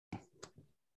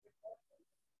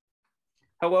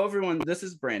Hello, everyone. This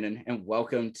is Brandon, and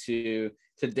welcome to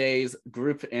today's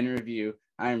group interview.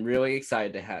 I'm really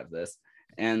excited to have this.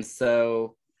 And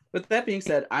so, with that being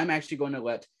said, I'm actually going to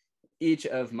let each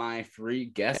of my three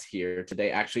guests here today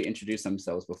actually introduce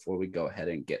themselves before we go ahead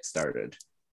and get started.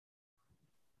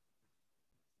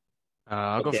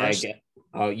 I'll go first.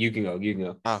 Oh, you can go. You can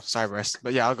go. Oh, sorry, Bryce.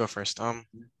 But yeah, I'll go first.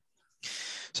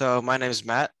 So my name is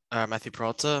Matt, Matthew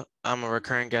Peralta. I'm a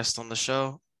recurring guest on the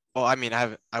show. Well, I mean,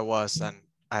 I was, and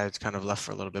I had kind of left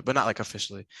for a little bit, but not like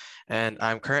officially. And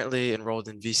I'm currently enrolled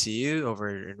in VCU over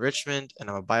in Richmond, and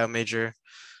I'm a bio major,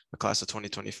 a class of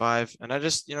 2025. And I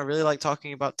just, really like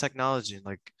talking about technology and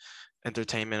like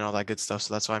entertainment and all that good stuff.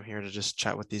 So that's why I'm here to just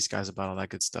chat with these guys about all that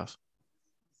good stuff.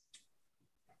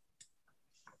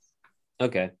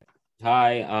 Okay.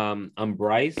 Hi, I'm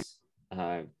Bryce.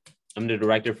 I'm the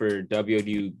director for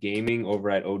WODU Gaming over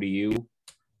at ODU,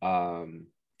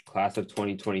 class of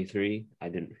 2023. I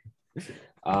didn't.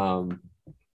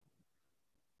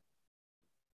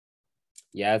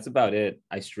 Yeah, that's about it.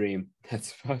 I stream.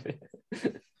 That's about it.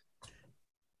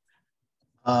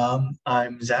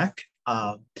 I'm Zach.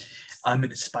 I'm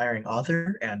an aspiring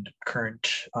author and current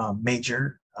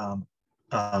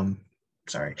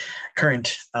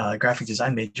graphic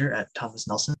design major at Thomas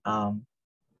Nelson.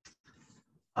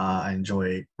 I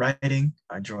enjoy writing.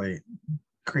 I enjoy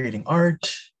creating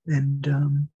art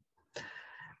and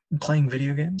playing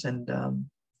video games and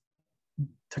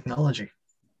technology.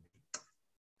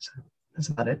 So that's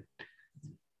about it.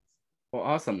 Well,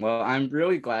 awesome. Well, I'm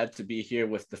really glad to be here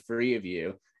with the three of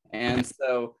you. And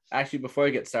so, actually, before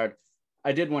I get started,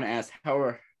 I did want to ask, how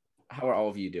are all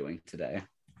of you doing today?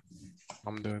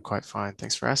 I'm doing quite fine.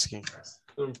 Thanks for asking.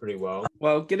 Doing pretty well.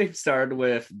 Well, getting started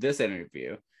with this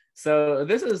interview. So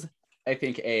this is, I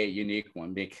think, a unique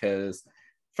one because,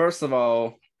 first of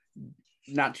all,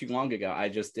 not too long ago, I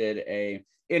just did a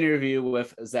interview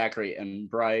with Zachary and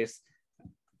Bryce,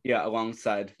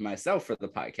 alongside myself for the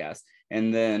podcast.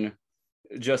 And then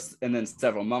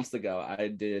several months ago, I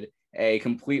did a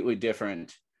completely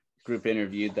different group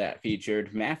interview that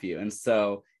featured Matthew. And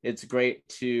so it's great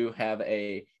to have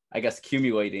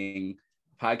accumulating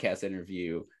podcast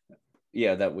interview,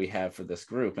 that we have for this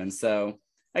group. And so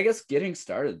I guess getting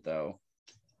started though.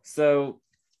 So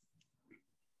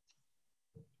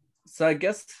I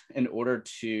guess in order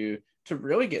to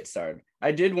really get started,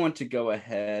 I did want to go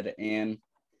ahead and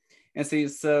see.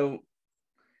 So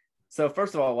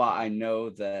first of all, while I know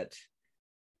that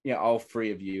all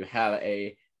three of you have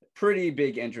a pretty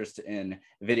big interest in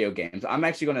video games, I'm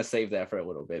actually going to save that for a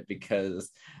little bit because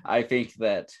I think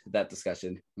that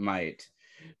discussion might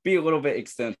be a little bit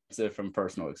extensive from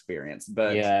personal experience.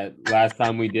 But yeah, last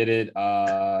time we did it,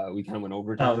 we kind of went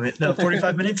over time. Oh, no,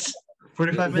 45 minutes.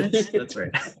 45 minutes. That's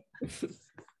right.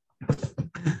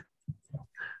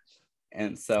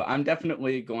 And so I'm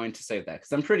definitely going to save that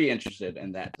because I'm pretty interested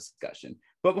in that discussion.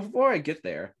 But before I get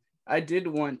there, I did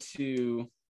want to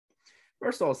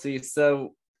first of all see.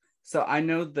 So I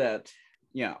know that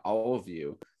all of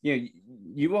you,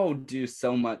 you all do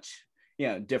so much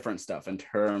different stuff in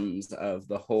terms of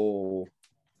the whole.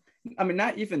 I mean,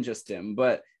 not even just him,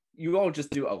 but you all just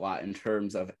do a lot in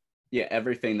terms of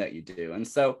everything that you do. And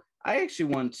so I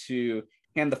actually want to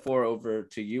hand the floor over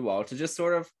to you all to just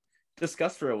sort of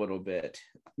discuss for a little bit,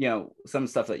 some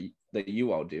stuff that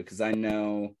you all do, because I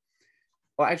know.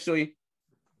 Well, actually,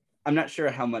 I'm not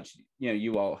sure how much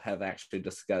you all have actually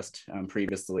discussed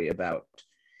previously about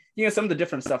some of the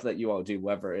different stuff that you all do,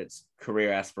 whether it's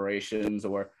career aspirations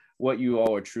or what you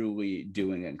all are truly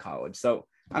doing in college. So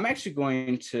I'm actually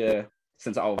going to,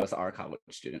 since all of us are college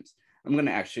students, I'm going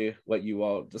to actually let you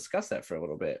all discuss that for a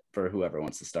little bit for whoever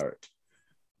wants to start.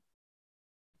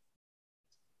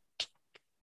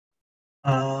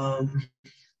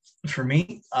 For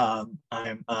me, I'm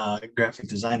a graphic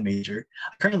design major.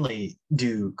 I currently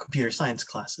do computer science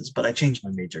classes, but I changed my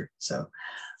major. So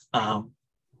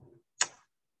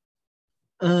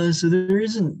there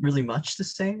isn't really much to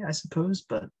say, I suppose,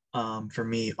 but for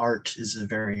me, art is a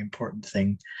very important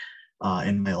thing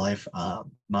in my life.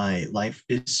 My life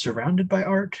is surrounded by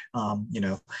art,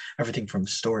 everything from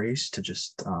stories to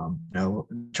just,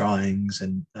 drawings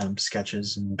and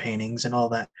sketches and paintings and all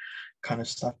that kind of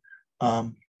stuff. I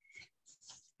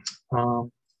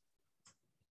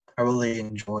really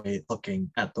enjoy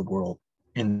looking at the world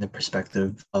in the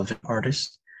perspective of an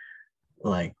artist.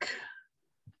 Like,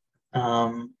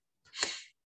 I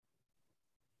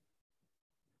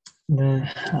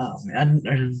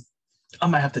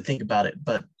might have to think about it,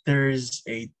 but there is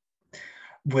a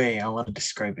way I want to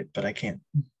describe it, but I can't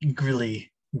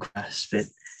really grasp it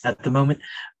at the moment.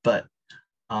 But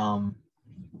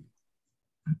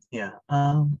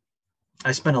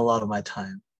I spend a lot of my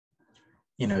time,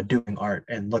 doing art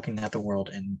and looking at the world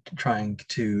and trying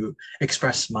to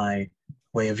express my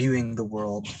way of viewing the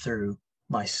world through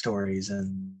my stories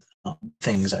and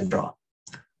things I draw.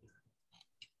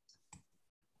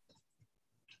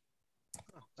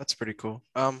 That's pretty cool.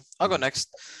 I'll go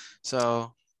next.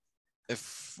 So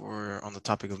if we're on the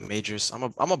topic of majors,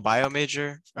 I'm a bio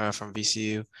major from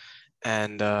VCU,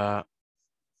 and I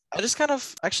just kind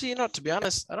of actually, to be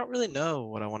honest, I don't really know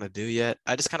what I want to do yet.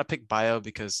 I just kind of picked bio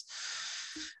because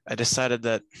I decided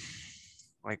that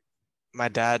like my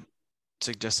dad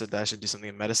suggested that I should do something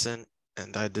in medicine,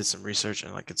 and I did some research,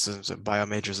 and like it seems that bio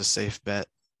major is a safe bet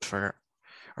for,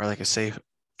 or like a safe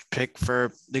pick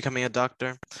for becoming a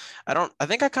doctor. I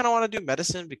think I kind of want to do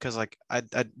medicine because like I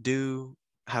do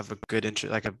have a good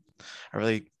interest, like a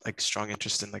really like strong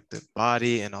interest in like the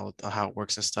body and all how it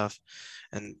works and stuff.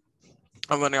 And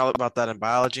I'm learning all about that in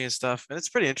biology and stuff. And it's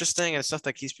pretty interesting, and it's stuff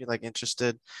that keeps me like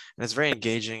interested, and it's very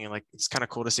engaging, and like it's kind of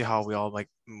cool to see how we all like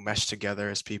mesh together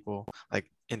as people,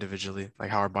 like individually, like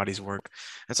how our bodies work.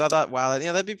 And so I thought, wow,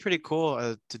 that'd be pretty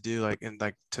cool to do, like, and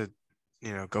like to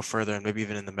go further and maybe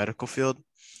even in the medical field.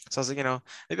 So I was like,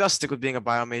 maybe I'll stick with being a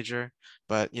bio major,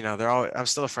 but I'm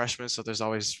still a freshman, so there's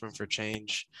always room for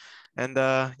change. And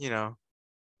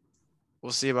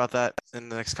we'll see about that in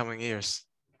the next coming years.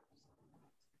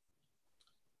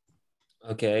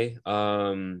 Okay.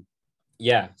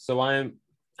 Yeah. So I'm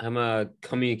a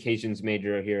communications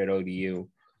major here at ODU,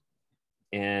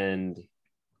 and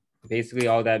basically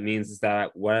all that means is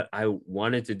that what I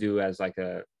wanted to do as like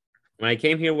when I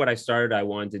came here, what I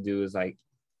wanted to do is like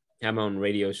have my own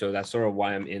radio show. That's sort of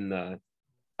why I'm in the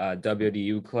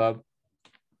WDU club.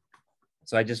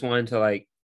 So I just wanted to like,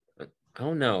 I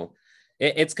don't know.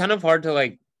 It's kind of hard to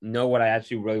like know what I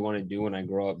actually really want to do when I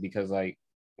grow up, because like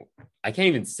I can't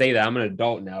even say that I'm an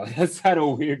adult now. That's kind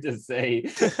of weird to say.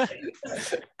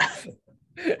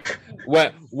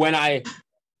 when I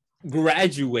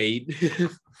graduate,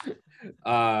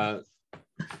 I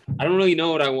don't really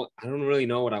know what I want. I don't really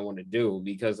know what I want to do,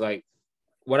 because like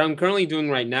what I'm currently doing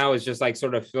right now is just like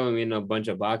sort of filling in a bunch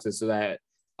of boxes so that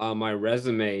my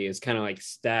resume is kind of like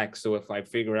stacked. So if I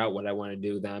figure out what I want to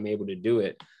do, then I'm able to do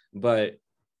it. But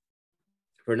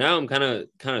for now, I'm kind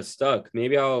of stuck.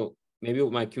 Maybe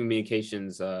with my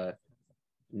communications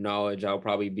knowledge, I'll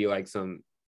probably be like some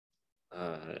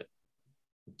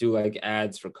do like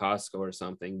ads for Costco or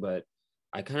something. But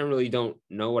I kind of really don't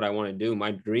know what I want to do.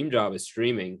 My dream job is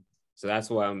streaming, so that's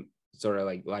why I'm sort of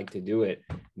like to do it.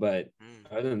 But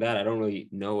other than that, I don't really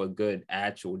know a good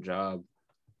actual job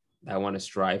that I want to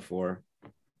strive for.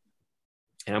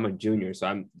 And I'm a junior, so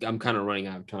I'm kind of running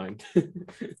out of time.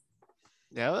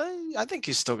 Yeah, I think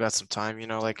you still got some time.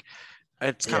 Like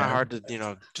it's kind of hard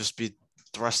to just be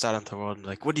thrust out into the world and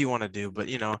like, what do you want to do? But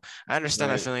I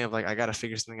understand that feeling of like I got to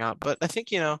figure something out. But I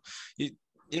think you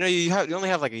only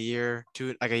have like a year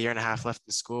and a half left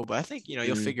in school, but I think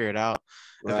you'll figure it out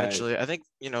eventually. Right. I think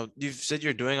you've said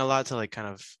you're doing a lot to like kind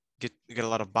of get a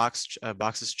lot of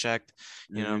boxes checked.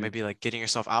 Maybe like getting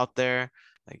yourself out there.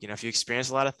 Like if you experience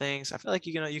a lot of things, I feel like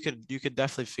you could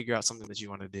definitely figure out something that you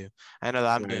want to do. I know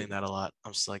that I'm doing that a lot.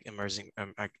 I'm just like immersing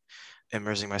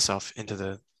myself into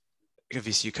the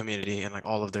VCU community and like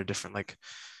all of their different like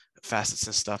facets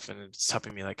and stuff, and it's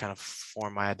helping me like kind of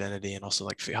form my identity and also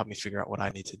like help me figure out what I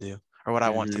need to do or what I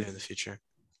want to do in the future.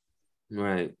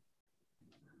 Right.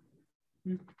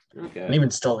 Okay. And even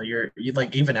still, you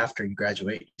like even after you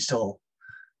graduate, you still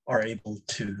are able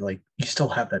to like you still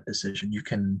have that decision. You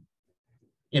can,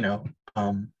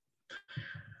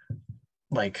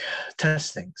 like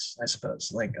test things, I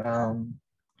suppose. Like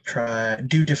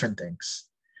do different things.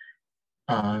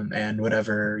 And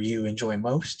whatever you enjoy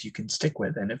most, you can stick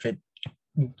with. And if it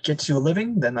gets you a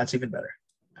living, then that's even better.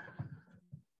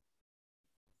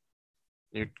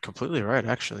 You're completely right,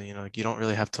 actually. Like you don't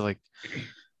really have to like,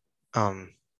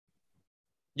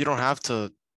 you don't have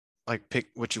to like pick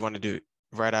what you want to do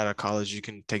right out of college. You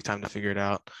can take time to figure it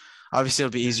out. Obviously,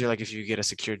 it'll be easier like if you get a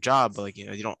secure job, but like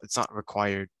it's not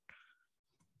required.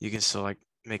 You can still like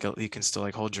you can still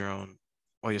like hold your own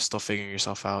while you're still figuring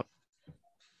yourself out.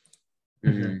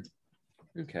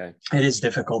 Mm-hmm. Okay. It is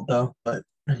difficult though, but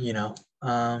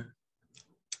I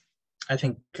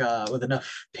think with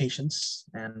enough patience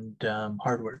and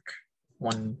hard work,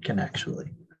 one can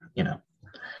actually,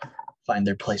 find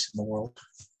their place in the world.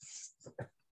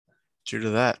 True to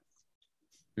that.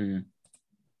 Mm.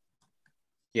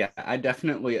 Yeah, I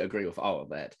definitely agree with all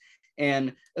of that.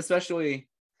 And especially,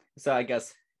 so I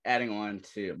guess adding on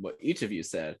to what each of you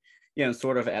said,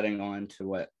 sort of adding on to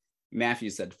what Matthew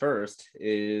said first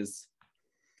is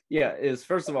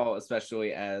first of all,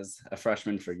 especially as a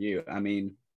freshman for you, I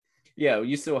mean,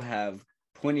 you still have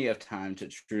plenty of time to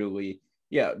truly,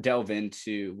 delve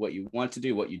into what you want to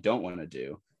do, what you don't want to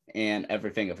do, and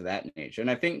everything of that nature. And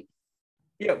I think,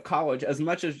 college, as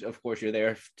much as, of course, you're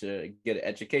there to get an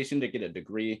education, to get a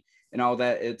degree and all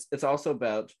that, it's also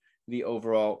about the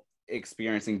overall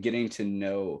experience and getting to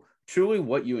know truly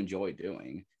what you enjoy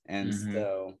doing. And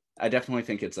so I definitely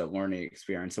think it's a learning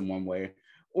experience in one way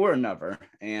or another.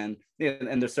 And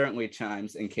there's certainly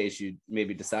times, in case you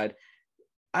maybe decide,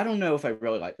 I don't know if I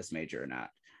really like this major or not.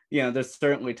 There's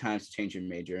certainly times to change your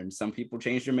major, and some people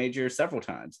change their major several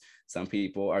times. Some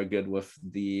people are good with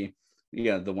the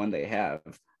one they have.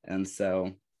 And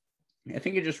so I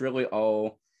think it just really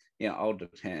all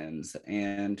depends.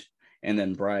 And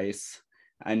then Bryce,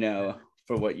 I know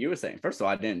for what you were saying, first of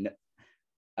all, I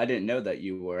didn't know that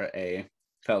you were a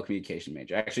telecommunication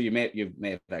major. Actually, you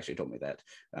may have actually told me that.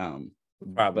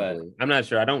 Probably. But I'm not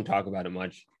sure. I don't talk about it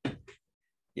much.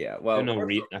 Yeah, well,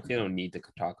 I feel no need to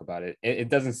talk about it. It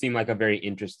doesn't seem like a very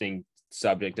interesting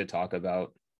subject to talk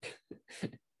about.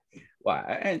 Well,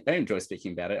 I enjoy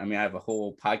speaking about it. I mean, I have a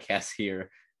whole podcast here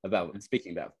about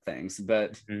speaking about things,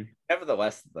 but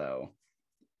nevertheless, though,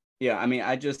 I mean,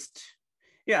 I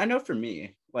know for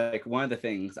me, like, one of the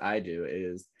things I do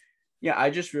is, I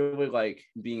just really like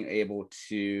being able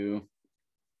to,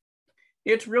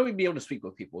 to really be able to speak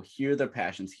with people, hear their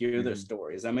passions, hear their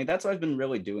stories. I mean, that's what I've been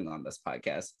really doing on this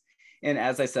podcast. And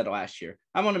as I said last year,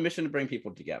 I'm on a mission to bring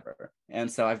people together.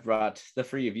 And so I've brought the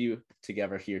three of you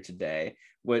together here today,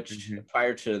 which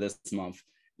prior to this month,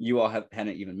 you all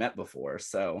hadn't even met before.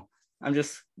 So I'm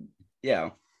just,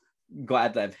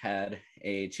 glad that I've had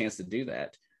a chance to do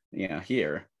that,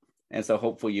 here. And so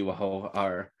hopefully you all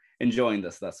are enjoying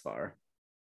this thus far.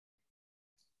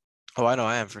 Oh, I know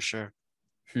I am, for sure.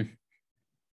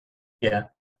 Yeah.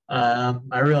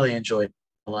 I really enjoyed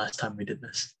the last time we did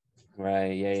this.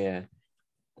 Right. Yeah.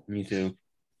 Me too.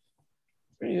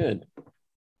 Pretty good.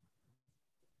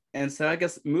 And so I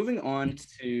guess moving on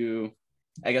to,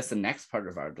 the next part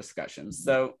of our discussion.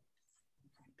 So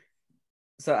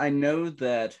I know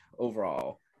that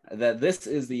overall, that this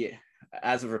is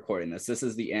as of recording this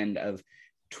is the end of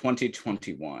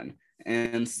 2021.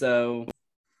 And so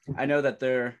I know that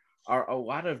there are a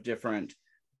lot of different,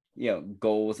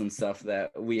 goals and stuff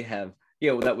that we have,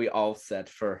 that we all set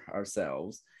for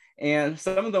ourselves. And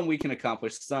some of them we can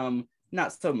accomplish, some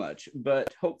not so much,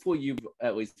 but hopefully you've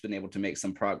at least been able to make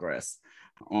some progress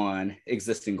on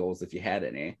existing goals if you had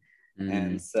any.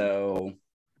 And so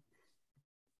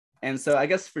I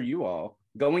guess for you all,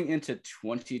 going into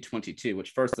 2022,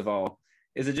 which, first of all,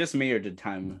 is it just me or did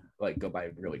time go by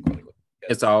really quickly?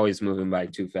 It's always moving by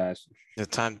too fast. The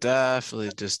time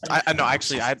definitely just. I know.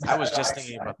 Actually, I was just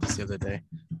thinking about this the other day.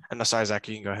 And no, sorry, Zach,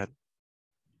 you can go ahead.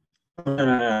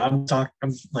 No.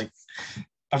 I'm like,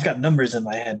 I've got numbers in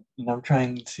my head and I'm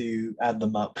trying to add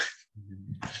them up.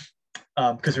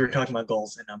 Because we were talking about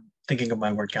goals and I'm thinking of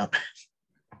my word count.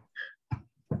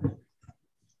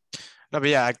 No, but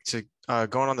yeah,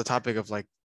 going on the topic of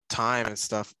time and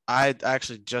stuff, I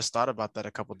actually just thought about that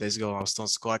a couple of days ago when I was still in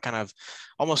school. I kind of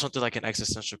almost went through an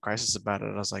existential crisis about it.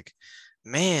 And I was like,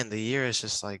 man, the year is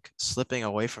just slipping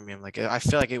away from me. I'm I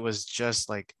feel like it was just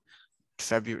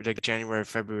February, January,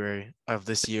 February of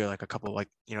this year, a couple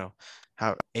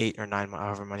how 8 or 9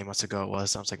 however many months ago it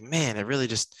was. I was like, man, it really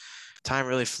just, time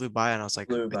really flew by. And I was like,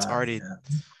 it's already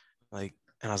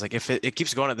and I was like, if it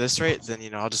keeps going at this rate, then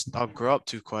I'll grow up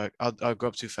too quick. I'll grow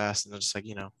up too fast, and I'll just I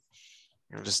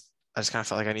just kind of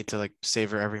felt like I need to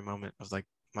savor every moment of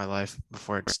my life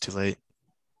before it's too late.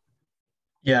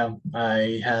 Yeah,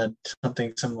 I had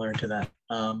something similar to that.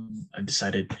 I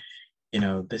decided,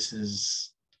 this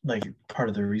is part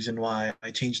of the reason why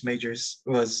I changed majors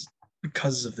was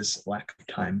because of this lack of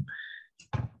time.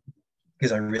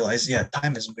 Because I realized,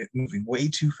 time is moving way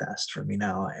too fast for me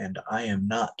now, and I am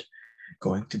not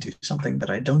going to do something that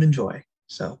I don't enjoy.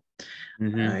 So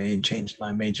I changed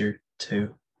my major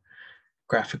to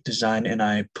graphic design, and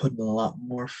I put a lot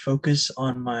more focus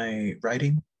on my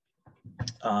writing.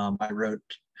 I wrote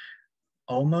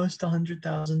almost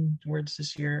 100,000 words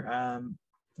this year.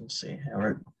 Let's see, I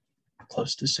wrote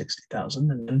close to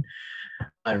 60,000, and then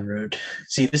I wrote.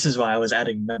 See, this is why I was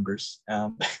adding numbers.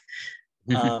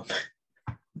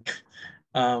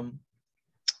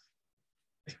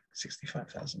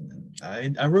 65,000.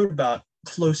 I wrote about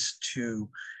close to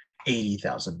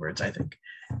 80,000 words, I think,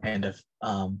 and if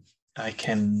I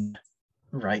can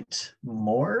write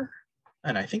more,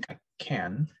 and I think I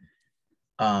can.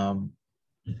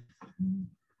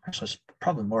 Actually, it's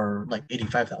probably more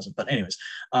 85,000. But anyways,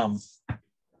 I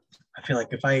feel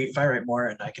like if I write more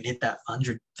and I can hit that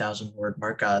 100,000 word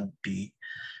mark, I'd be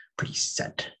pretty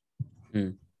set.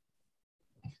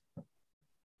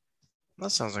 That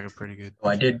sounds like a pretty good. So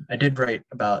I did write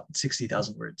about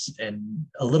 60,000 words in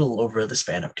a little over the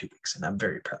span of 2 weeks, and I'm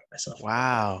very proud of myself.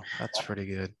 Wow, that's pretty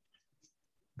good.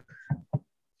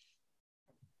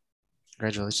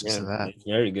 Congratulations to that.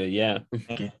 Very good. Yeah.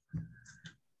 Thank you.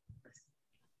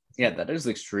 Yeah, that is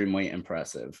extremely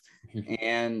impressive.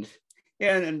 And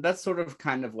yeah, and that's sort of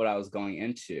kind of what I was going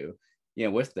into,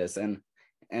 with this.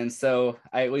 And so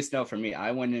I at least know for me, I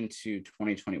went into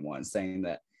 2021 saying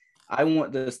that I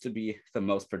want this to be the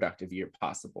most productive year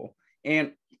possible.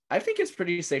 And I think it's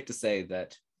pretty safe to say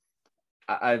that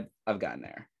I've gotten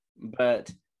there.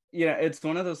 But it's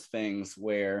one of those things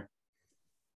where,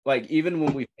 like, even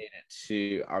when we made it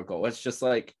to our goal, it's just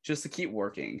to keep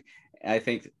working. I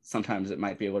think sometimes it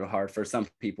might be a little hard for some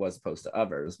people as opposed to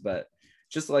others, but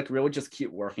just really just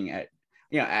keep working at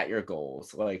your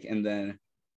goals, and then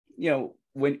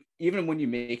when you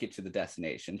make it to the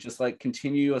destination, just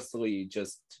continuously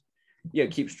just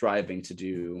keep striving to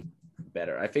do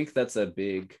better. I think that's a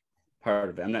big part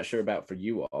of it. I'm not sure about for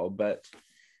you all, but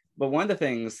one of the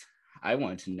things I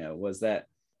wanted to know was that,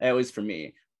 at least for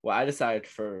me, what I decided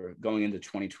for going into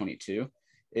 2022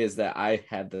 is that I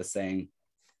had the saying,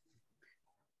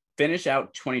 finish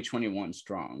out 2021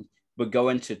 strong, but go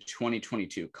into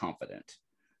 2022 confident.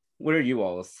 What are you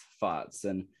all's thoughts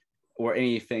or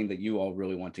anything that you all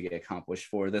really want to get accomplished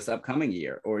for this upcoming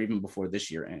year, or even before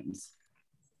this year ends?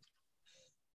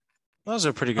 Those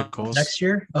are pretty good goals. Next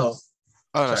year? Oh,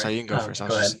 no, sorry, you can go first.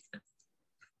 Go ahead.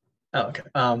 Oh, okay.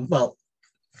 Well,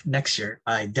 next year,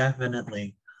 I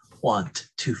definitely want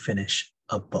to finish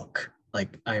a book.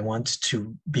 I want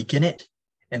to begin it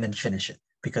and then finish it,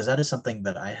 because that is something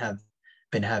that I have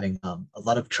been having a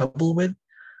lot of trouble with.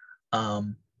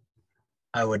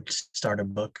 I would start a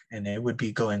book and it would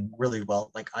be going really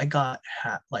well. I got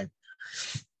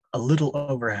a little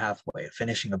over halfway of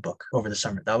finishing a book over the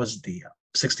summer. That was the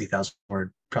 60,000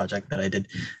 word project that I did.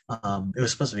 It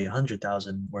was supposed to be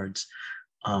 100,000 words.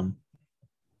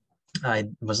 I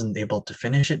wasn't able to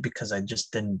finish it because I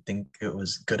just didn't think it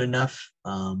was good enough.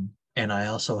 And I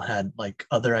also had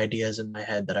other ideas in my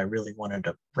head that I really wanted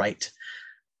to write.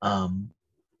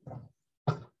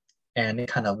 And it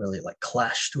kind of really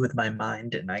clashed with my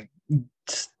mind,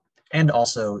 and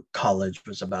also college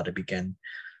was about to begin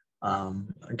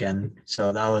again.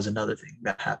 So that was another thing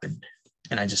that happened,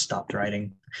 and I just stopped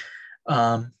writing.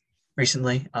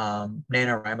 Recently,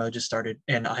 NaNoWriMo just started,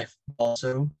 and I've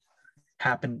also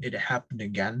it happened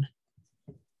again.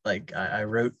 I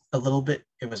wrote a little bit.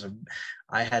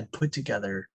 I had put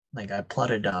together, I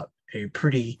plotted out a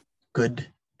pretty good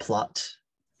plot,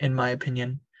 in my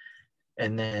opinion.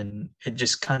 And then it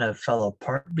just kind of fell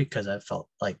apart because I felt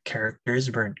like characters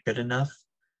weren't good enough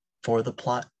for the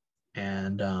plot.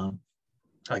 And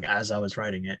as I was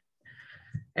writing it,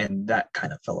 and that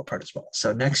kind of fell apart as well.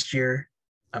 So next year,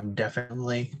 I'm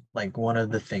definitely one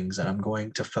of the things that I'm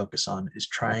going to focus on is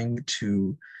trying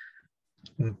to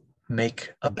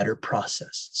make a better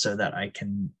process so that I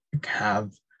can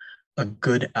have a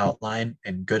good outline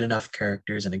and good enough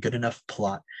characters and a good enough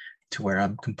plot to where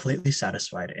I'm completely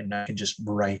satisfied and I can just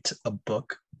write a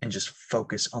book and just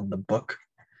focus on the book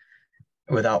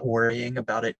without worrying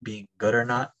about it being good or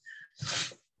not.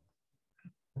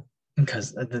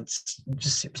 Because it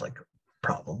just seems like a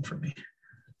problem for me.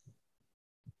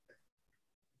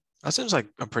 That seems like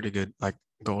a pretty good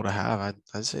goal to have.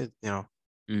 I'd say,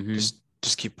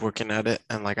 just keep working at it.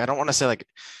 And I don't want to say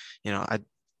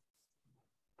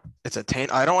it's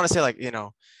attainable. I don't want to say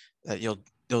that you'll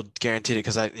guarantee it,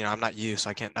 because I'm not you, so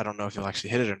I don't know if you'll actually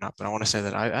hit it or not. But I want to say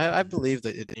that I believe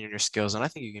that in your skills, and I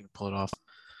think you can pull it off.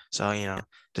 So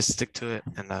just stick to it,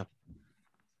 and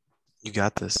you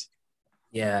got this.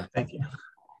 Yeah, thank you.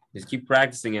 Just keep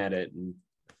practicing at it, and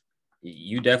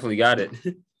you definitely got it.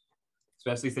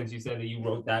 Especially since you said that you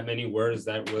wrote that many words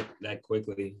that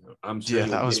quickly. I'm sure. Yeah,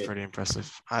 that was pretty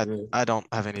impressive. I don't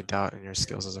have any doubt in your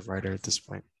skills as a writer at this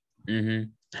point.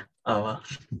 Mm-hmm. Oh, well,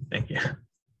 thank you.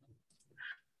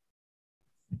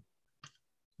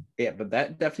 Yeah, but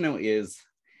that definitely is,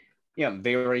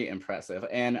 very impressive.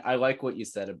 And I like what you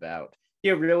said about,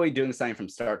 really doing something from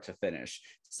start to finish.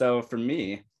 So for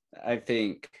me, I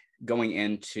think going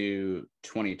into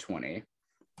 2020,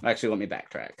 actually, let me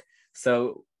backtrack.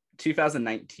 So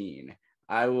 2019,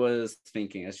 I was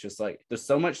thinking it's just there's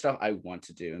so much stuff I want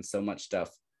to do and so much stuff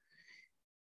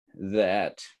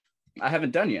that I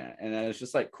haven't done yet. And then it's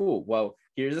just cool, well,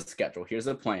 here's a schedule, here's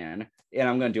a plan, and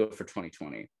I'm going to do it for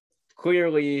 2020.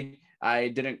 Clearly, I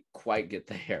didn't quite get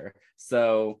there.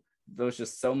 So there was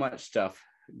just so much stuff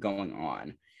going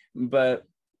on. But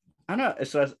I don't know,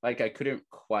 it's just I couldn't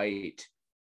quite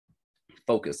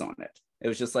focus on it. It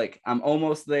was just like, I'm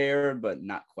almost there, but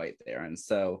not quite there. And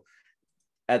so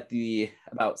at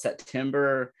about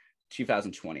September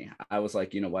 2020, I was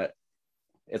like, you know what?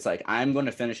 It's like, I'm going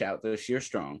to finish out this year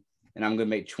strong, and I'm going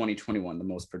to make 2021 the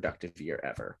most productive year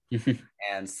ever.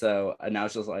 And so now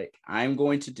it's just like, I'm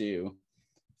going to do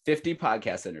 50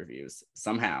 podcast interviews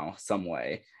somehow, some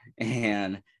way,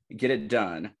 and get it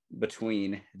done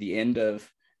between the end of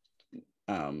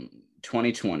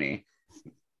 2020.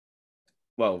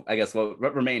 Well, I guess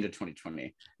what remained of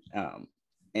 2020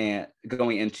 and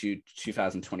going into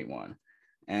 2021.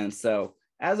 And so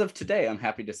as of today, I'm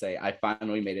happy to say I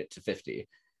finally made it to 50.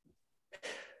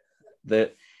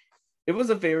 It was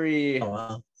a very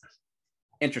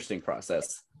interesting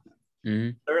process.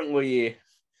 Certainly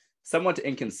somewhat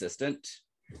inconsistent,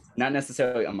 not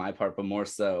necessarily on my part, but more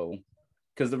so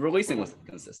because the releasing was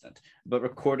consistent, but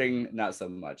recording not so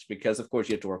much, because of course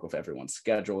you have to work with everyone's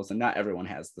schedules, and not everyone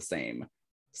has the same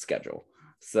schedule.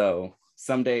 So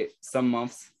some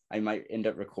months I might end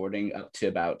up recording up to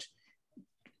about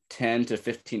 10 to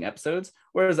 15 episodes,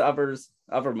 whereas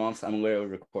other months I'm literally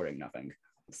recording nothing.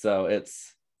 So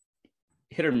it's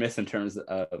hit or miss in terms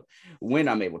of when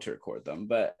I'm able to record them.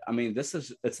 But I mean,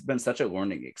 it's been such a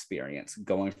learning experience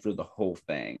going through the whole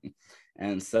thing.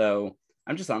 And so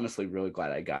I'm just honestly really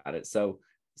glad I got it. So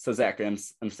Zachary,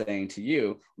 I'm saying to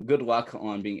you, good luck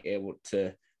on being able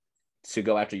to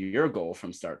go after your goal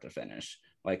from start to finish.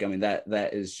 Like, I mean,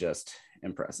 that is just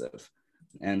impressive.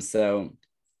 And so,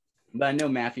 but I know,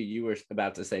 Matthew, you were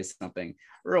about to say something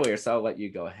earlier, so I'll let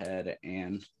you go ahead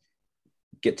and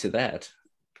get to that.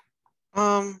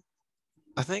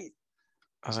 I think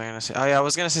I was gonna say, I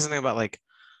was gonna say something about, like,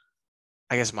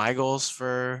 I guess my goals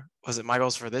for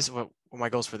this, what my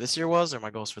goals for this year was, or my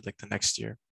goals for like the next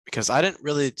year, because I didn't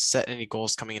really set any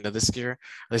goals coming into this year,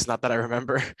 at least not that I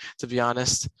remember, to be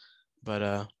honest.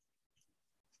 But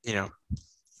you know,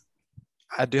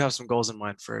 I do have some goals in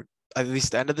mind for at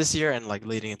least the end of this year and like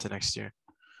leading into next year.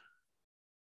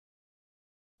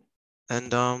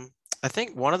 And I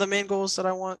think one of the main goals that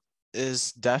I want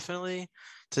is definitely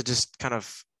to just kind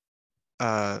of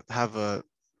have a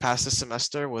pass the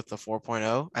semester with a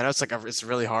 4.0. I know it's like it's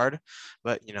really hard,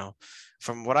 but you know,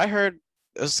 from what I heard,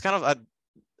 it was kind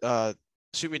of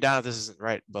shoot me down if this isn't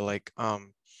right, but like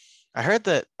I heard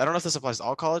that, I don't know if this applies to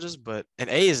all colleges, but an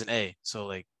A is an A. So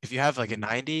like if you have like a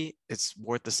 90, it's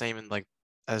worth the same in like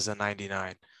as a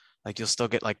 99. Like you'll still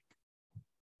get like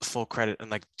full credit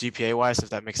and like GPA wise, if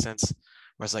that makes sense.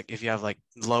 Whereas like if you have like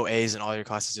low A's in all your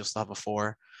classes, you'll still have a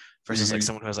 4 versus like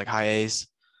someone who has like high A's.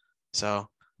 So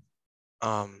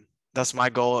that's my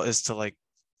goal, is to like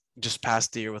just pass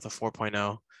the year with a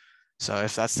 4.0. So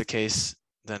if that's the case,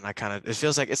 then it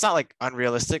feels like it's not like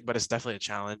unrealistic, but it's definitely a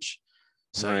challenge.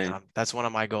 So Right. That's one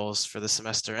of my goals for this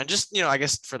semester, and just, I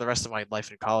guess for the rest of my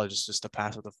life in college is just to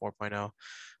pass with a 4.0.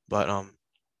 But and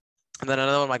then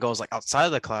another one of my goals, like outside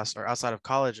of the class or outside of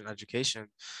college and education,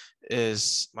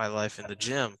 is my life in the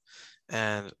gym.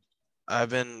 And I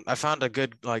found a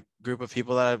good like group of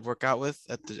people that I work out with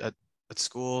at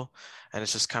school, and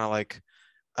it's just kind of like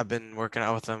I've been working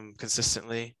out with them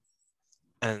consistently,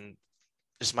 and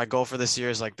just my goal for this year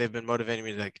is like they've been motivating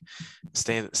me to like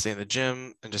stay in the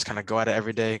gym and just kind of go at it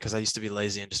every day, because I used to be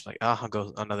lazy and just like, I'll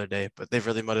go another day, but they've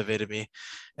really motivated me.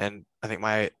 And I think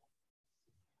my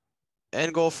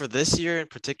end goal for this year in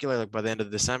particular, like by the end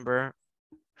of December,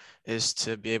 is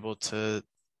to be able to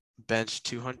bench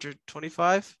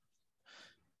 225.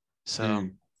 So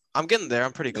I'm getting there.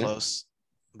 I'm pretty close,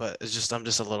 but it's just I'm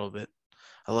just a little bit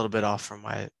off from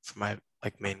my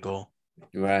like main goal.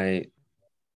 Right.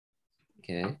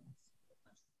 Okay.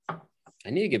 I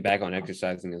need to get back on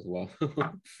exercising as well.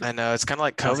 I know, it's kind of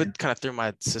like COVID kind of threw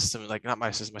my system, like not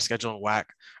my system, my schedule in whack,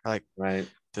 or like Right.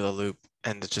 through the loop,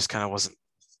 and it just kind of wasn't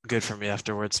good for me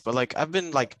afterwards. But like I've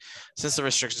been like, since the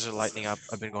restrictions are lightening up,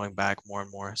 I've been going back more and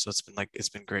more. So it's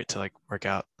been great to like work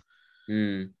out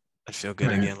and feel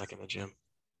good again, like in the gym.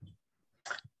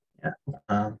 Yeah,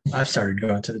 I've started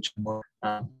going to the gym more.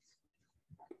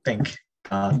 Think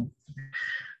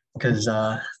because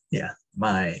yeah,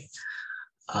 my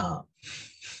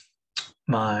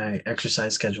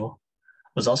exercise schedule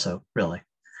was also really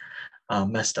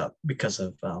messed up because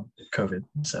of COVID.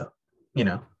 So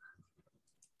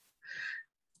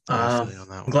I feel you on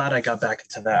that I'm one. glad I got back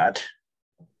into that.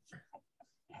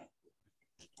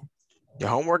 Your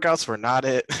home workouts were not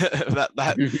it.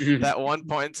 that one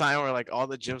point in time where like all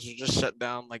the gyms were just shut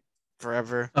down like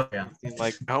forever. Oh yeah, And,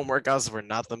 like home workouts were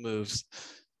not the moves.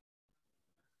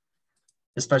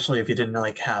 Especially if you didn't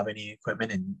like have any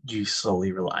equipment and you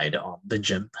solely relied on the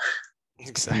gym.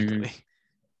 Exactly.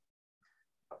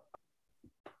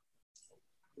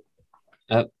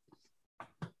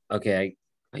 Okay,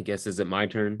 I guess is it my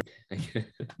turn?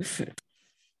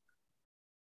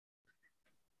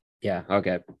 Yeah,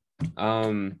 okay.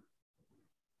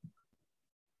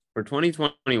 For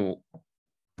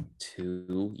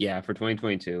 2022, yeah, for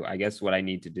 2022, I guess what I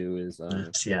need to do is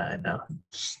Yeah, I know.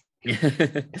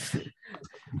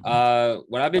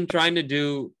 what I've been trying to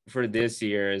do for this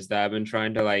year is that I've been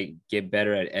trying to like get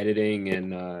better at editing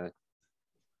and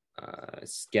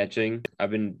sketching.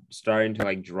 I've been starting to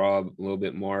like draw a little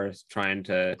bit more, trying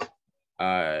to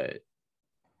uh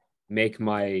make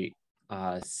my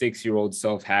 6-year-old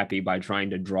self happy by trying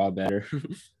to draw better.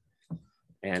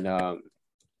 And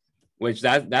which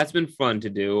that's been fun to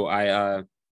do. I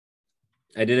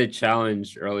did a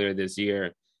challenge earlier this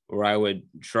year where I would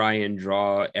try and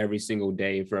draw every single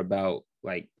day for about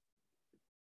like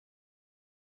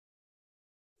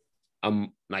a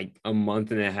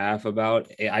month and a half.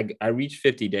 About I reached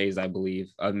 50 days, I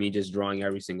believe, of me just drawing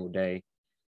every single day.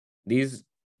 These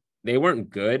they weren't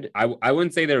good. I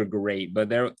wouldn't say they were great, but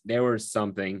there were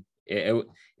something. It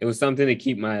was something to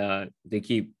keep my to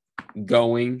keep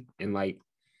going and like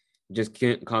just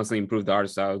can't constantly improve the art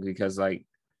style, because like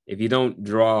if you don't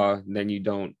draw, then you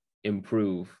don't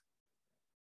improve.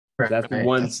 That's Right.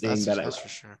 one That's thing that that's for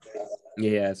sure.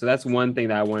 yeah. So that's one thing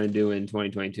that I want to do in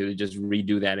 2022, to just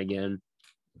redo that again,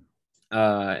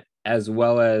 as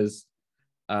well as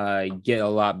get a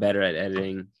lot better at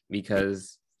editing,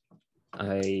 because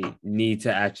I need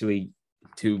to actually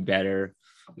do better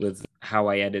with how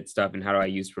I edit stuff and how do I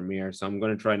use Premiere. So I'm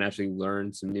going to try and actually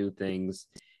learn some new things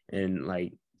and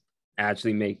like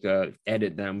actually make a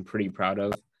edit that I'm pretty proud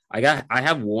of. I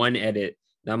have one edit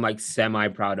that I'm like semi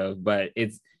proud of, but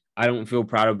I don't feel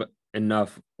proud of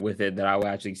enough with it that I will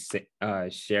actually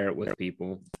share it with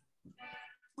people.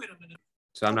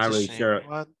 So I'm That's not a really shame. sure.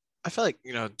 Well, I feel like,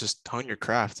 just hone your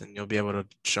craft and you'll be able to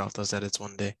show off those edits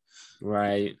one day.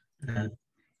 Right. Mhm.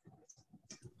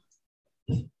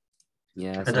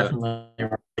 Yeah. I So definitely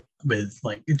with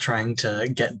like trying to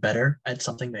get better at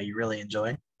something that you really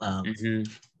enjoy. mhm,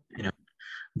 I'm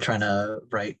trying to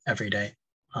write every day.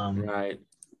 right.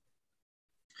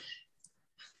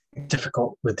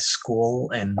 Difficult with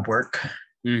school and work,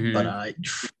 but Mhm. I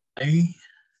try.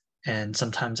 And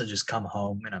sometimes I just come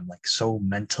home and I'm like so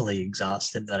mentally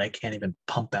exhausted that I can't even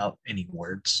pump out any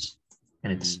words,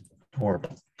 and it's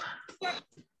horrible.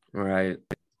 Right.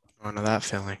 I know that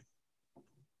feeling.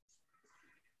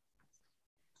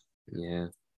 Yeah.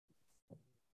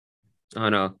 I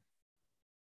don't know.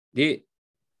 Do you,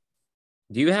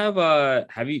 do you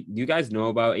do you guys know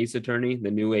about Ace Attorney,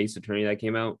 the new Ace Attorney that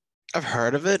came out? I've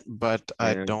heard of it, but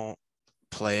I Yeah. don't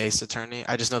play Ace Attorney.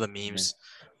 I just know the memes.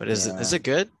 But is Yeah. it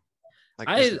good?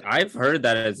 Like, is it... I've heard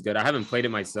that it's good. I haven't played it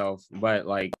myself, but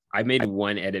like I made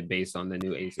one edit based on the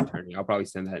new Ace Attorney. I'll probably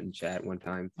send that in chat one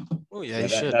time. Oh yeah, Yeah, you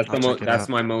should. that's I'll the check it that's out.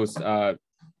 my most I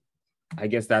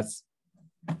guess that's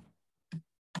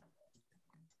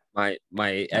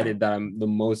my edit that I'm the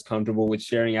most comfortable with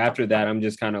sharing. After that, I'm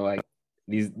just kind of like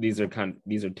these are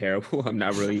terrible. I'm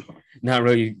not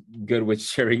really good with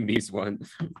sharing these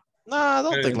ones. No, I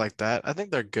don't think like that. I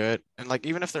think they're good. And like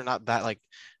even if they're not that like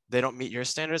they don't meet your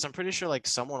standards, I'm pretty sure like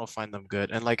someone will find them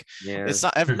good. And like Yeah. it's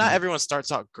not everyone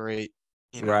starts out great,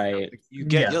 Right. Like, you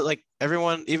get Yeah. like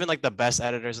everyone, even like the best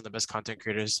editors and the best content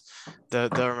creators, they'll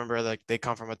remember like they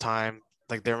come from a time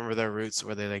like they remember their roots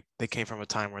where they came from a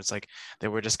time where it's like they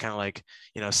were just kind of like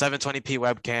 720p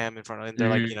webcam in front of, and they're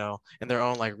like in their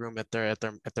own like room at their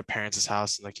parents'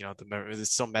 house, and like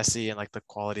it's so messy and like the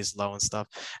quality is low and stuff,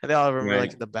 and they all remember Right.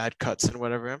 like the bad cuts and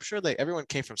whatever. I'm sure like everyone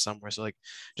came from somewhere, so like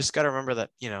just got to remember that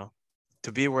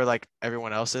to be where like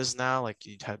everyone else is now, like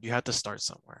you had to start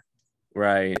somewhere.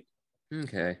 Right.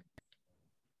 Okay.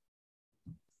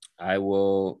 I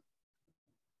will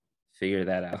figure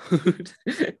that out.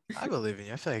 I believe in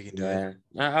you. I feel like you can do it.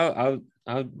 Yeah.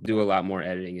 I'll do a lot more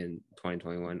editing in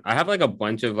 2021. I have like a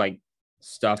bunch of like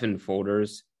stuff in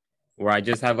folders where I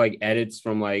just have like edits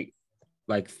from like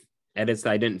edits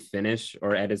that I didn't finish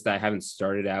or edits that I haven't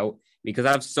started out, because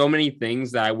I have so many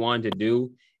things that I wanted to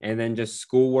do, and then just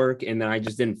schoolwork, and then I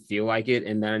just didn't feel like it,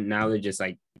 and then now they're just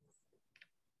like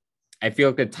I feel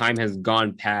like the time has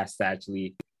gone past to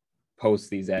actually post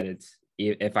these edits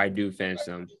if I do finish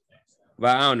them.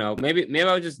 But I don't know. Maybe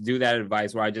I'll just do that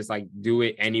advice where I just like do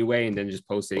it anyway and then just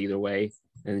post it either way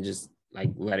and just like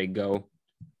let it go.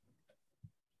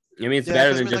 I mean, it's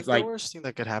better than just the worst thing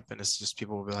that could happen is just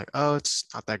people will be like, oh, it's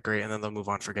not that great, and then they'll move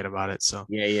on, forget about it. So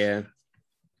yeah.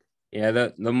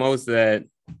 The most that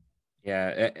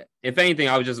if anything,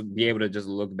 I would just be able to just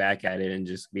look back at it and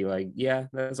just be like, yeah,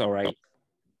 that's all right.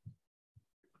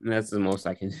 And that's the most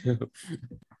I can do.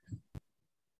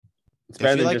 It's If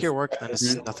better you than like just your work, then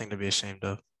it's Mhm. nothing to be ashamed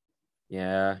of.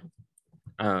 Yeah.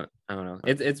 I don't know.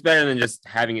 It's better than just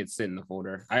having it sit in the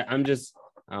folder. I'm just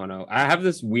I don't know. I have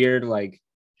this weird like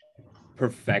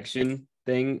perfection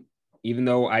thing, even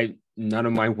though none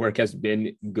of my work has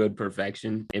been good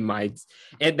perfection in my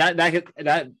and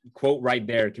that quote right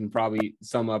there can probably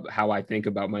sum up how I think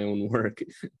about my own work.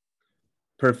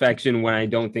 Perfection when I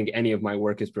don't think any of my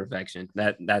work is perfection.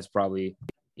 That's probably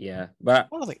yeah. But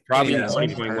I don't think probably in anything's gonna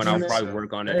be 2021 I'll perfect. probably So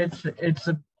work on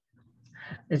it.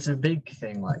 It's a big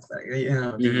thing like that. You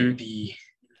know, Mhm. the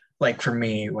like for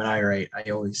me when I write, I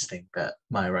always think that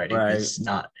my writing Right. is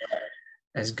not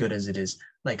as good as it is.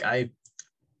 Like I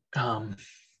um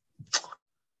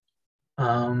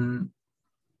um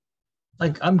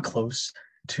like I'm close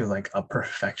to like a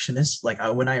perfectionist. Like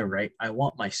when I write, I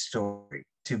want my story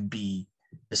to be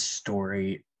the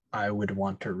story I would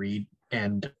want to read.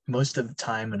 And most of the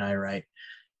time when I write,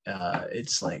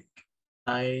 it's like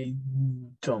I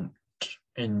don't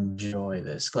enjoy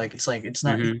this. Like it's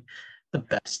not Mhm. the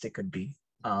best it could be.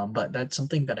 But that's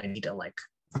something that I need to like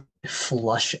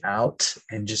flush out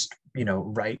and just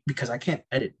write because I can't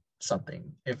edit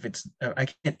something if it's I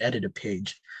can't edit a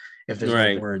page if there's no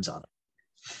Right. words on it.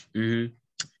 Mhm.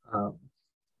 Um,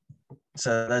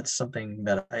 so that's something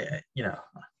that I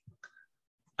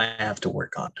have to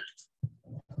work on.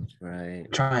 Right.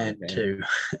 Trying Okay. to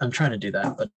I'm trying to do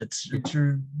that, but it's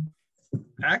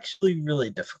actually really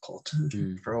difficult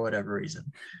Mm. for whatever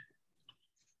reason.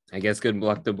 I guess good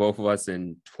luck to both of us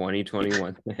in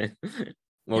 2021.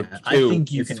 Well, Yeah, I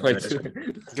think you It's can do it as 22.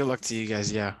 well. good luck to you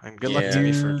guys. Yeah, and good luck Yeah. to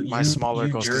me for You my you smaller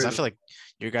you goals because I drew. feel like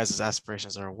your guys'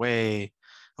 aspirations are way,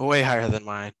 way higher than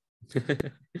mine.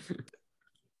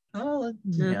 Oh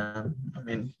yeah, I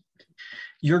mean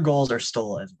your goals are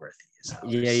still as worthy as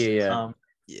Yeah, ours.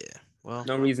 yeah. Yeah. Well,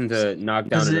 No reason we'll see. to knock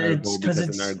down another goal Because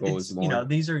because another goal is more.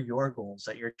 these are your goals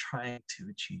that you're trying to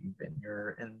achieve and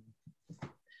you're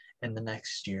in the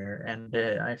next year, and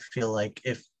I feel like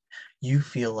if you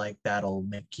feel like that'll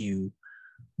make you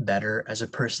better as a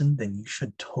person, then you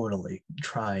should totally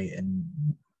try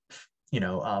and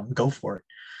go for it.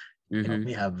 Hmm.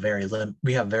 We have very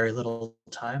little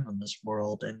time on this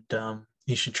world, and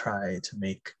you should try to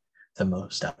make the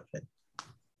most out of it.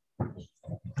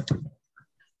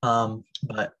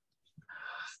 But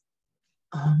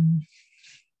um,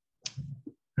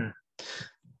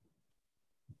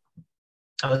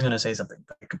 I was gonna say something,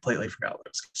 but I completely forgot what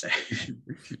I was gonna say.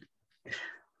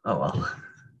 Oh well.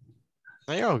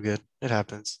 No, you're all good. It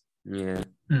happens. Yeah.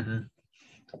 Mm-hmm.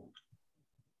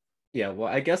 Yeah, well,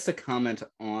 I guess to comment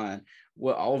on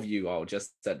what all of you all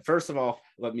just said. First of all,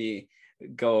 let me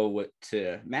go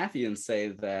to Matthew and say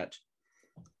that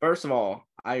first of all,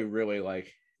 I really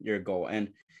like your goal. And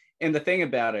the thing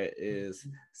about it is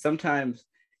sometimes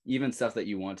even stuff that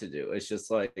you want to do, it's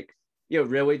just like,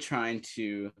 really trying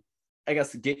to, I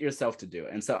guess, get yourself to do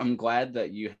it. And so I'm glad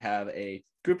that you have a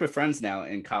group of friends now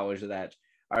in college that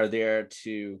are there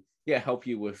to, help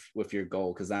you with your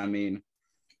goal. Because I mean,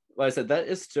 like I said, that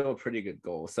is still a pretty good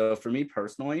goal. So for me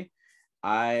personally,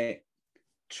 I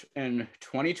in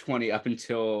 2020 up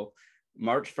until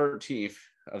March 13th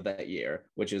of that year,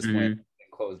 which is when it Hmm.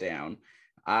 closed down,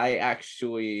 I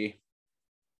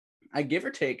give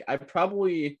or take, I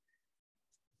probably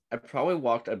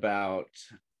walked about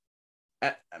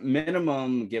at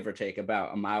minimum, give or take,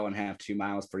 about a mile and a half, 2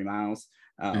 miles, 3 miles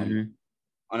Hmm.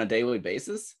 on a daily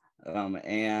basis.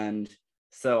 And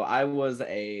so I was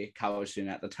a college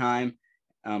student at the time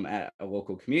at a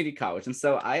local community college. And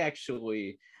so I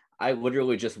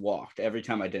literally just walked every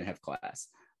time I didn't have class.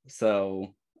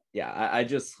 So yeah, I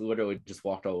just literally just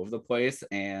walked all over the place.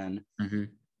 Hmm.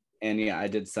 And yeah, I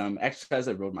did some exercise.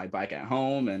 I rode my bike at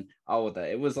home and all of that.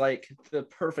 It was like the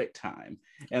perfect time.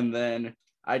 And then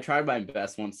I tried my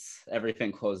best once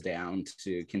everything closed down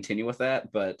to continue with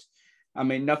that. But I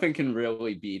mean, nothing can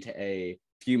really beat a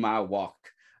few mile walk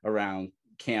around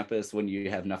campus when you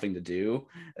have nothing to do.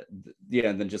 Yeah,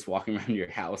 and then just walking around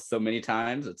your house so many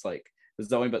times. It's like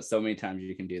there's only but so many times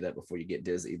you can do that before you get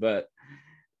dizzy. But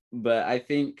I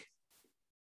think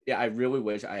I really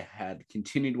wish I had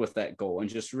continued with that goal and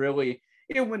just really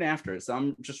went after it. So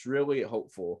I'm just really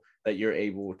hopeful that you're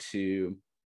able to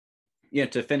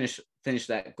to finish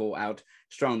that goal out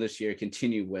strong this year,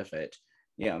 continue with it.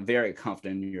 Very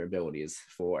confident in your abilities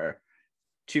for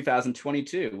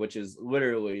 2022, which is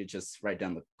literally just right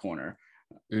down the corner.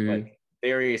 Hmm. Like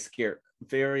very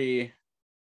scarily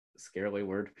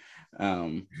word.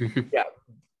 Yeah,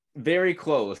 very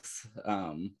close.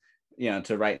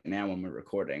 To right now when we're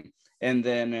recording. And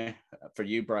then for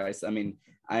you, Bryce, I mean,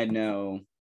 I know,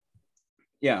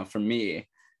 for me,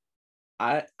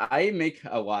 I make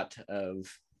a lot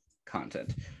of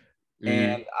content,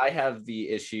 and I have the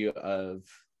issue of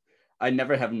I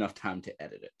never have enough time to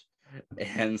edit it.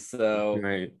 And so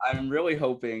Right. I'm really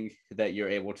hoping that you're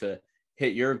able to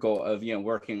hit your goal of,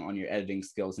 working on your editing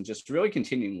skills and just really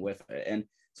continuing with it. And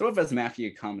sort of as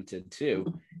Matthew commented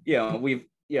too, we've,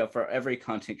 for every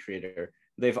content creator,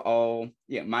 they've all,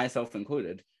 myself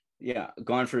included,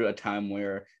 gone through a time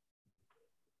where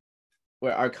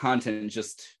our content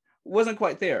just wasn't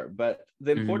quite there. But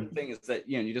the important thing is that,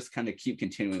 you just kind of keep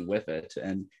continuing with it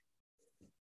and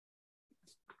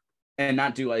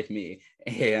not do like me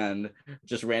and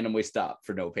just randomly stop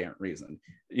for no apparent reason.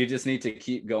 You just need to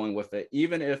keep going with it,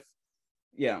 even if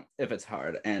it's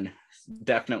hard. And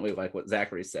definitely like what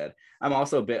Zachary said, I'm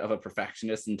also a bit of a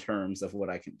perfectionist in terms of what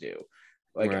I can do.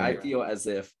 Like I feel as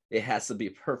if it has to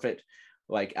be perfect.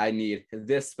 Like I need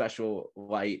this special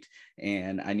light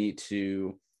and I need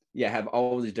to have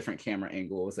all these different camera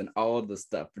angles and all of this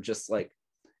stuff for just like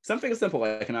something as simple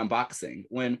like an unboxing,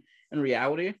 when in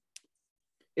reality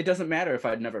it doesn't matter if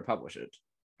I'd never publish it.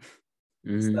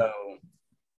 So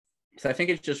I think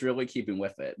it's just really keeping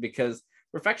with it, because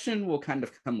perfection will kind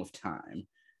of come with time,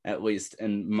 at least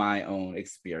in my own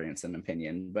experience and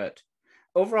opinion. But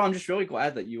overall, I'm just really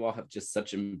glad that you all have just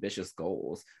such ambitious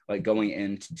goals, like going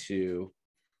into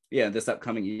this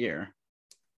upcoming year.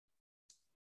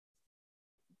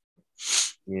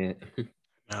 Yeah.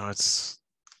 No, it's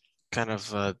kind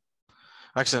of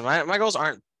actually my goals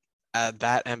aren't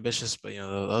that ambitious, but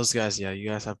those guys, you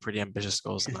guys have pretty ambitious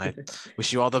goals, and I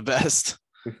wish you all the best.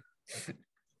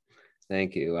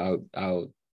 Thank you.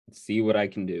 I'll see what I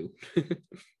can do.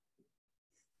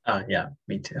 Yeah,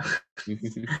 me too.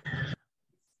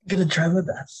 Gonna try my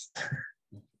best.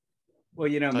 Well,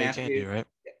 That's all Matthew, you can do, right?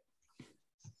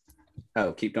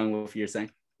 Oh, keep going with what you're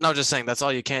saying. No, just saying that's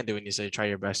all you can do when you say try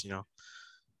your best.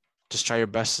 Just try your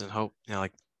best and hope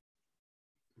like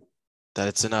that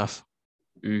it's enough.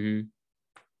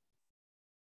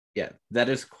 Yeah, that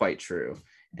is quite true.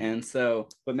 And so,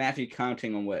 but Matthew,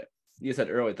 commenting on what you said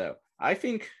earlier, though, I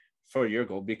think for your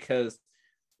goal, because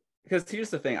here's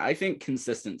the thing, I think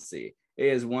consistency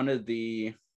is one of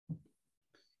the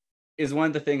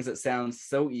things that sounds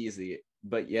so easy,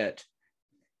 but yet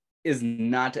is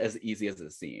not as easy as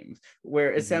it seems.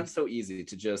 Where it sounds so easy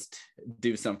to just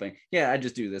do something. Yeah, I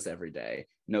just do this every day,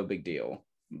 no big deal.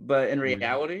 But in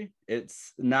reality,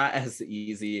 it's not as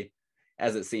easy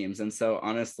as it seems. And so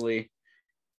honestly,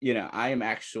 I am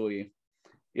actually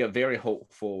very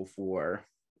hopeful for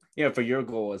for your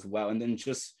goal as well. And then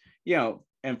just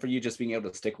and for you just being able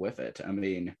to stick with it. I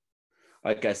mean,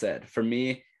 like I said, for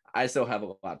me, I still have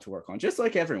a lot to work on, just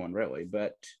like everyone really,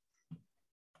 but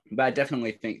I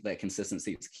definitely think that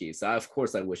consistency is key. So of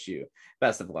course I wish you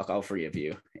best of luck, all three of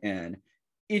you, and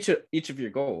each of your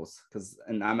goals,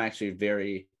 and I'm actually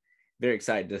very, very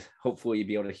excited to hopefully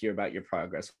be able to hear about your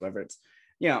progress, whether it's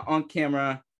on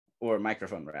camera or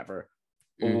microphone, whatever,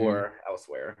 or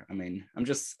elsewhere. I mean, I'm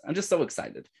just so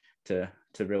excited to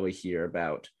really hear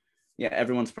about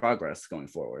everyone's progress going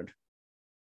forward.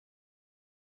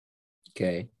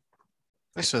 Okay.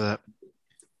 Thanks for that.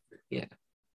 Yeah.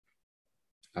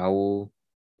 I will.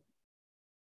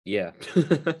 Yeah.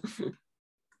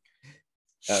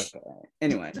 Okay.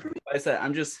 Anyway, like I said,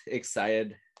 I'm just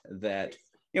excited that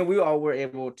we all were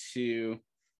able to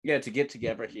get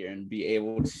together here and be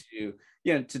able to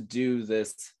to do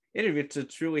this interview to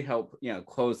truly help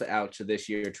close out to this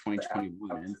year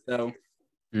 2021. And so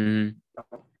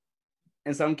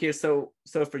and so I'm curious, so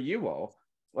for you all,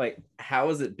 like, how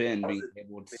has it been being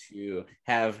able to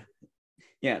have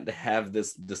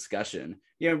this discussion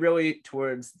really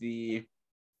towards the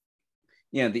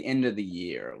the end of the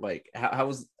year? Like,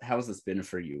 how's this been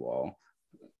for you all,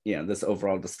 this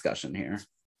overall discussion here?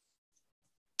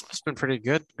 It's been pretty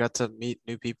good. Got to meet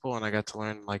new people, and I got to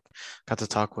learn, got to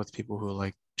talk with people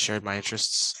who shared my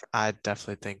interests. I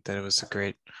definitely think that it was a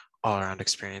great all-around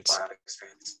experience.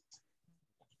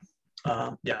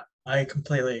 Yeah, I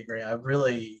completely agree. I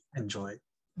really enjoyed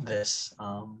this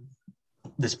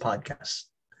this podcast,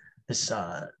 this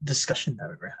discussion that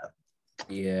we're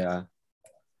having. Yeah,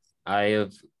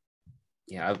 I've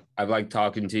liked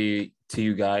talking to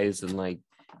you guys, and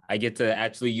I get to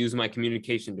actually use my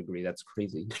communication degree. That's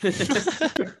crazy.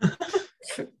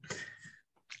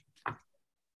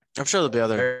 I'm sure there'll be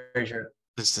other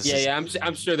instances. Yeah,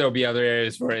 I'm sure there'll be other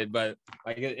areas for it, but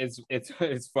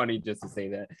it's funny just to say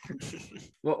that.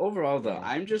 Well, overall though,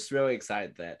 I'm just really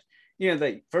excited that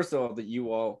that first of all that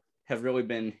you all have really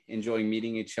been enjoying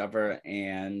meeting each other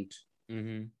and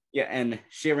and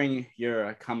sharing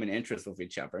your common interests with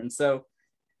each other. And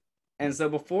so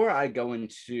before I go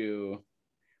into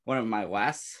one of my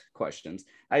last questions,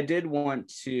 I did want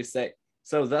to say,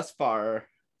 so thus far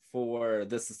for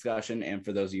this discussion and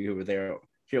for those of you who were there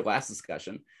here last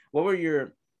discussion, what were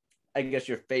your, I guess,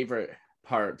 your favorite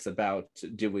parts about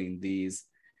doing these,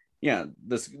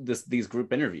 these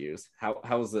group interviews? How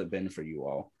has it been for you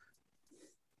all?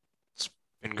 It's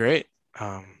been great.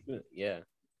 Yeah.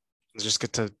 Just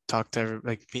get to talk to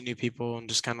meet new people and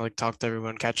just kind of like talk to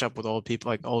everyone, catch up with old people,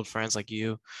 like old friends like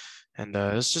you. And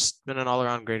it's just been an all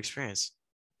around great experience.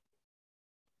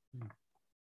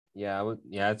 Yeah,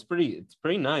 it's pretty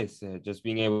nice just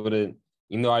being able to,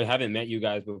 even though I haven't met you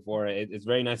guys before, it's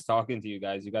very nice talking to you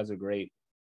guys. You guys are great.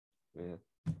 Yeah.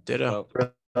 Ditto.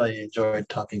 Really enjoyed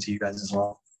talking to you guys as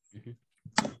well. Mm-hmm.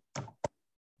 I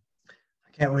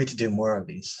can't wait to do more of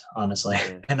these, honestly.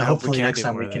 Yeah. And I hope we hopefully can next do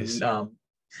time more we of can these.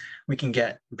 we can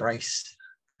get Bryce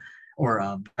or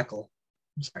Beckle.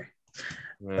 I'm sorry.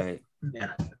 Right.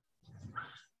 Yeah.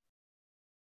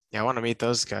 Yeah, I want to meet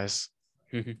those guys.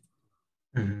 Mhm.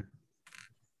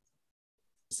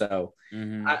 So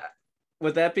Mm-hmm.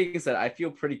 with that being said, I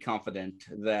feel pretty confident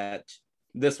that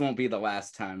this won't be the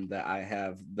last time that I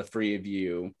have the three of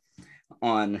you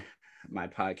on my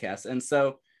podcast. And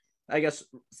so I guess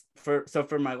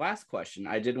for my last question,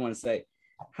 I did want to say,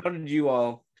 how did you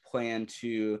all plan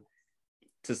to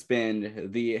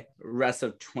spend the rest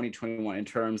of 2021 in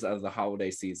terms of the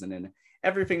holiday season and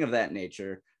everything of that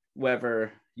nature,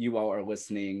 whether you all are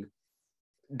listening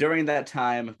during that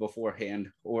time, beforehand,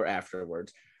 or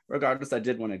afterwards? Regardless, I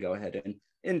did want to go ahead and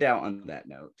end out on that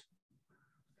note.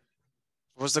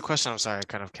 What was the question? I'm sorry, I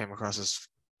kind of came across as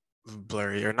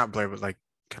blurry, or not blurry, but like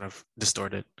kind of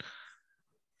distorted.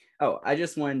 Oh, I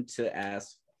just wanted to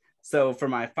ask, so for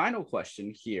my final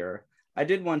question here, I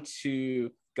did want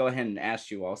to go ahead and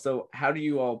ask you all, so how do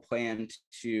you all plan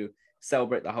to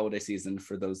celebrate the holiday season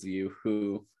for those of you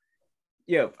who,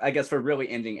 I guess for really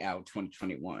ending out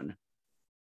 2021?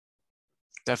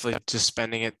 Definitely just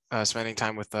spending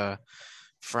time with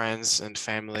friends and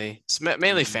family. It's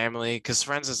mainly family, because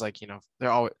friends is like,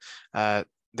 they're all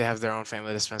they have their own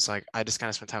family to spend. So like I just kind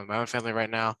of spend time with my own family right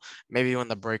now. Maybe when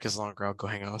the break is longer, I'll go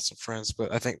hang out with some friends.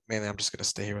 But I think mainly I'm just gonna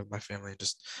stay here with my family and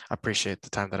just appreciate the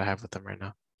time that I have with them right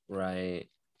now. Right.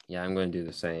 Yeah, I'm going to do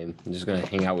the same. I'm just going to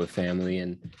hang out with family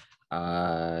and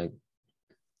you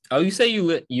say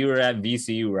you were at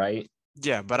VCU, right?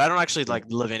 Yeah, but I don't actually like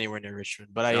live anywhere near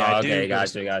Richmond. But I do. Okay,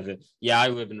 gotcha. Yeah, I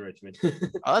live in Richmond.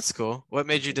 Oh, that's cool. What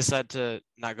made you decide to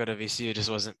not go to VCU? Just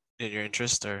wasn't in your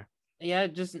interest, or? Yeah,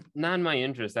 just not in my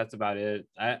interest. That's about it.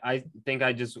 I think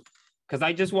because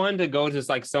I just wanted to go to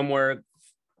like somewhere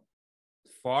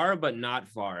far, but not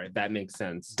far, if that makes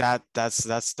sense. That's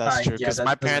true. Because yeah,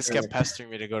 my that's parents really kept pestering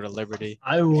me to go to Liberty.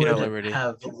 I would Liberty.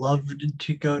 have loved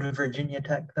to go to Virginia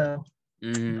Tech though.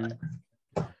 Mm-hmm.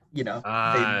 But,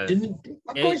 they didn't.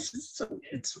 Of course,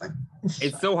 it's fine.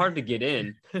 It's so hard to get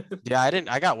in. Yeah,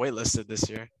 I got waitlisted this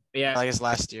year. Yeah, I guess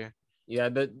last year. Yeah,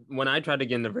 when I tried to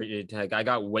get into Virginia Tech, I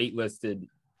got waitlisted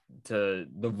to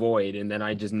the void, and then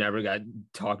I just never got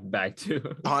talked back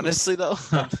to. Honestly, though,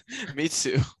 me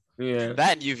too. Yeah,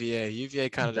 that and UVA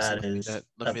kind of that just is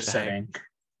let me upsetting.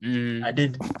 Mm-hmm. I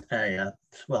did. I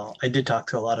did talk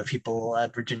to a lot of people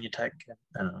at Virginia Tech.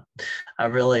 I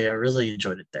really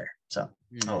enjoyed it there. So,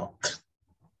 Okay.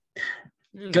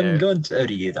 Going to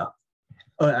ODU though.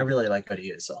 Oh, I really like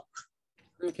ODU as well.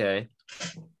 Okay.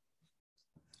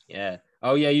 Yeah.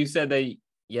 Oh yeah, you said that.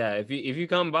 Yeah, if you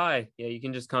come by, yeah, you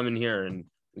can just come in here and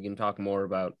we can talk more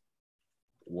about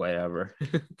whatever.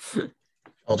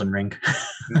 Elden Ring.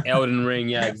 Elden Ring,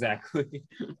 yeah, exactly.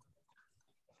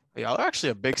 Y'all are actually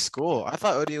a big school. I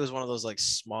thought ODU was one of those like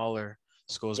smaller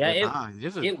schools. Yeah,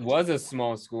 it was a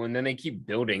small school, and then they keep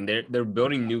building. They're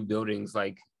building new buildings.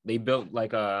 Like they built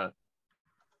like a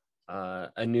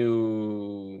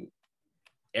new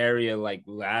area like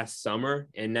last summer,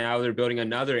 and now they're building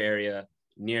another area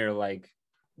near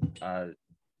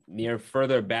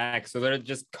further back. So they're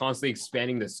just constantly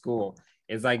expanding the school.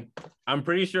 It's like, I'm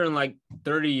pretty sure in like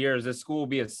 30 years, this school will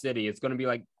be a city. It's going to be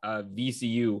like a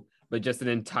VCU, but just an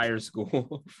entire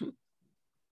school.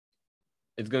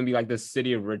 It's going to be like the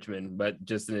city of Richmond, but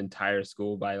just an entire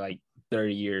school by like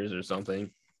 30 years or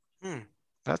something.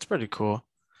 That's pretty cool.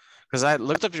 Because I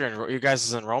looked up your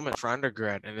guys' enrollment for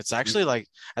undergrad, and it's actually like,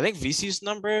 I think VCU's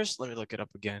numbers, let me look it up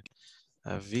again.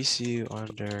 VCU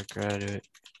undergraduate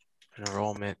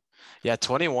enrollment. Yeah,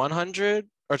 2,100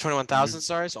 or 21,000,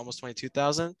 sorry, so almost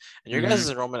 22,000. And your guys'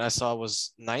 enrollment I saw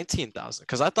was 19,000.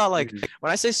 Because I thought like,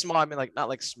 when I say small, I mean like not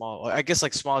like small. I guess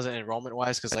like small as an enrollment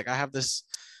wise, because like I have this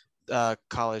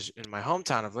college in my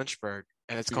hometown of Lynchburg,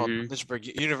 and it's called Lynchburg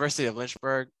University of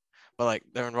Lynchburg. but like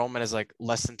their enrollment is like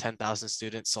less than 10,000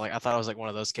 students. So like I thought it was like one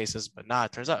of those cases, but nah,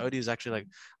 it turns out ODU is actually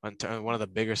like one of the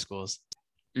bigger schools.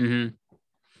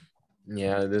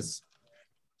 Yeah, this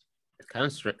kind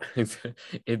of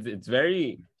it's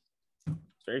very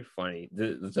funny.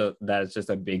 So that it's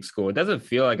just a big school. It doesn't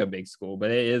feel like a big school,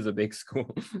 but it is a big school.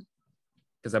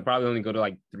 Because I probably only go to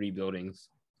like 3 buildings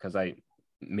because I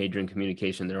major in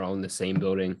communication. They're all in the same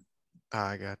building.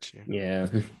 I got you. Yeah.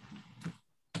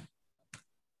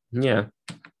 Yeah.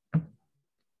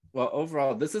 Well,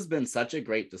 overall, this has been such a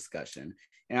great discussion.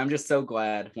 And I'm just so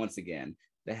glad, once again,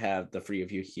 to have the 3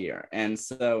 of you here. And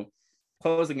so,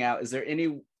 closing out, is there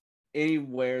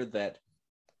anywhere that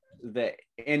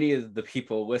any of the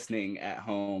people listening at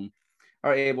home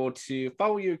are able to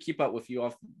follow you, keep up with you?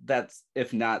 That's,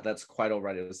 if not, that's quite all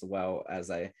right as well,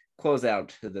 as I close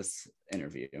out this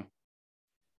interview.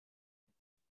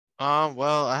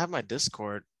 Well, I have my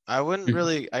Discord. I wouldn't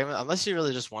really, unless you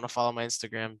really just want to follow my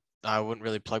Instagram, I wouldn't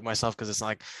really plug myself because it's not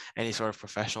like any sort of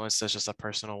professional. It's just a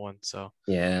personal one. So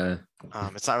Yeah.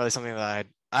 it's not really something that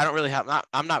I don't really have.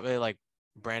 I'm not really like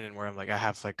Brandon, where I'm like I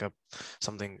have like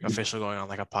something official going on,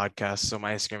 like a podcast. So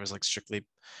my Instagram is like strictly,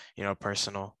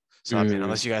 personal. So I mean,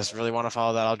 unless you guys really want to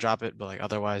follow that, I'll drop it. But like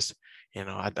otherwise,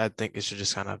 I think it should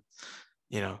just kind of,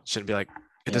 shouldn't be like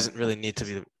it doesn't really need to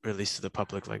be released to the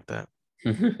public like that.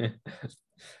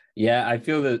 Yeah, I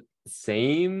feel the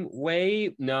same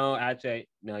way. No, actually,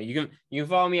 no. You can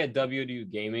follow me at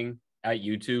WDU Gaming at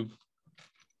YouTube.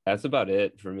 That's about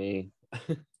it for me.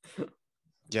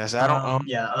 Yes, I don't.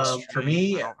 For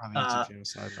me, I don't have a YouTube channel,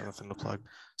 so I have nothing to plug.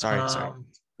 Sorry.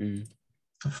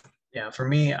 Yeah, for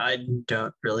me, I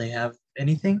don't really have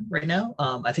anything right now.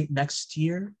 I think next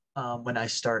year, when I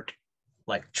start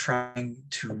like trying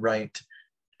to write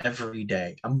every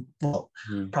day,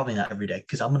 probably not every day,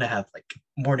 because I'm gonna have like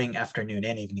morning, afternoon,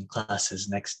 and evening classes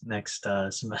next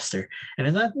semester, and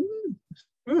then that's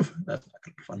not gonna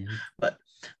be fun. But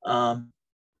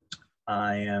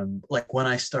I am like, when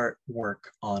I start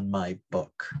work on my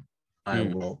book, I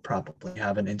will probably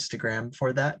have an Instagram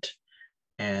for that,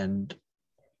 and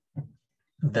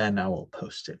then I will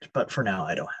post it. But for now,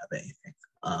 I don't have anything.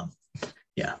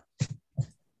 Yeah.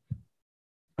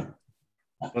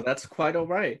 Well, that's quite all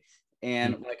right.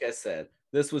 And like I said,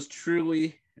 this was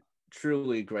truly,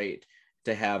 truly great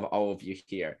to have all of you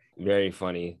here. Very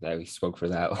funny that we spoke for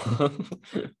that.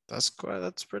 That's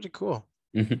pretty cool.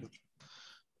 The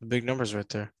big numbers right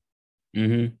there.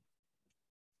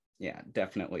 Yeah,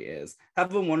 definitely is.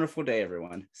 Have a wonderful day,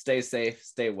 everyone. Stay safe,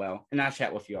 stay well, and I'll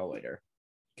chat with you all later.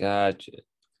 Gotcha.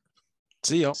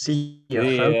 See y'all. See ya,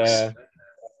 folks.